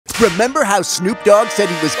Remember how Snoop Dogg said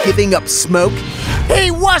he was giving up smoke?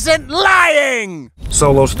 He wasn't lying!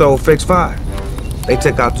 Solo stole fixed fire. They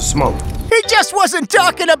took out the smoke. He just wasn't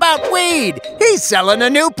talking about weed. He's selling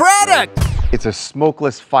a new product. It's a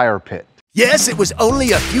smokeless fire pit. Yes, it was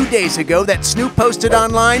only a few days ago that Snoop posted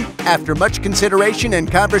online, "After much consideration and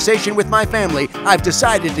conversation with my family, I've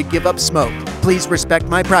decided to give up smoke. Please respect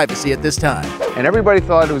my privacy at this time." And everybody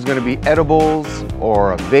thought it was going to be edibles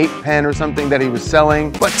or a vape pen or something that he was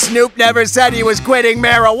selling. But Snoop never said he was quitting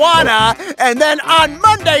marijuana, and then on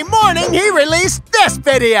Monday morning, he released this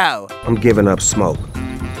video. I'm giving up smoke.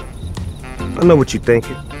 I know what you're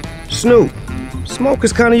thinking. Snoop, smoke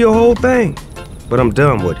is kind of your whole thing. But I'm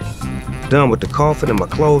done with it. Done with the coughing and my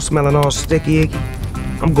clothes smelling all sticky icky.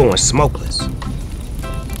 I'm going smokeless.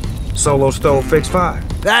 Solo stole fixed fire.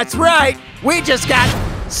 That's right. We just got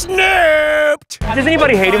snooped. Does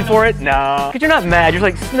anybody hate him for it? No. Because you're not mad. You're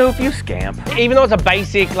like, Snoop, you scamp. Even though it's a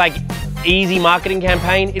basic, like, easy marketing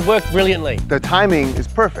campaign, it worked brilliantly. The timing is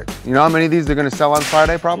perfect. You know how many of these they're going to sell on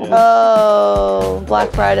Friday, probably? Oh,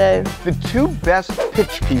 Black Friday. The two best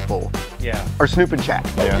pitch people are Snoop and Shaq.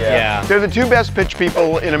 Yeah. They're the two best pitch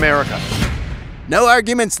people in America. No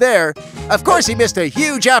arguments there. Of course, he missed a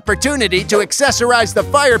huge opportunity to accessorize the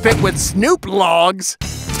fire pit with Snoop logs.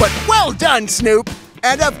 But well done, Snoop.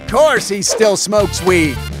 And of course, he still smokes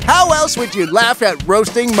weed. How else would you laugh at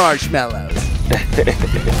roasting marshmallows?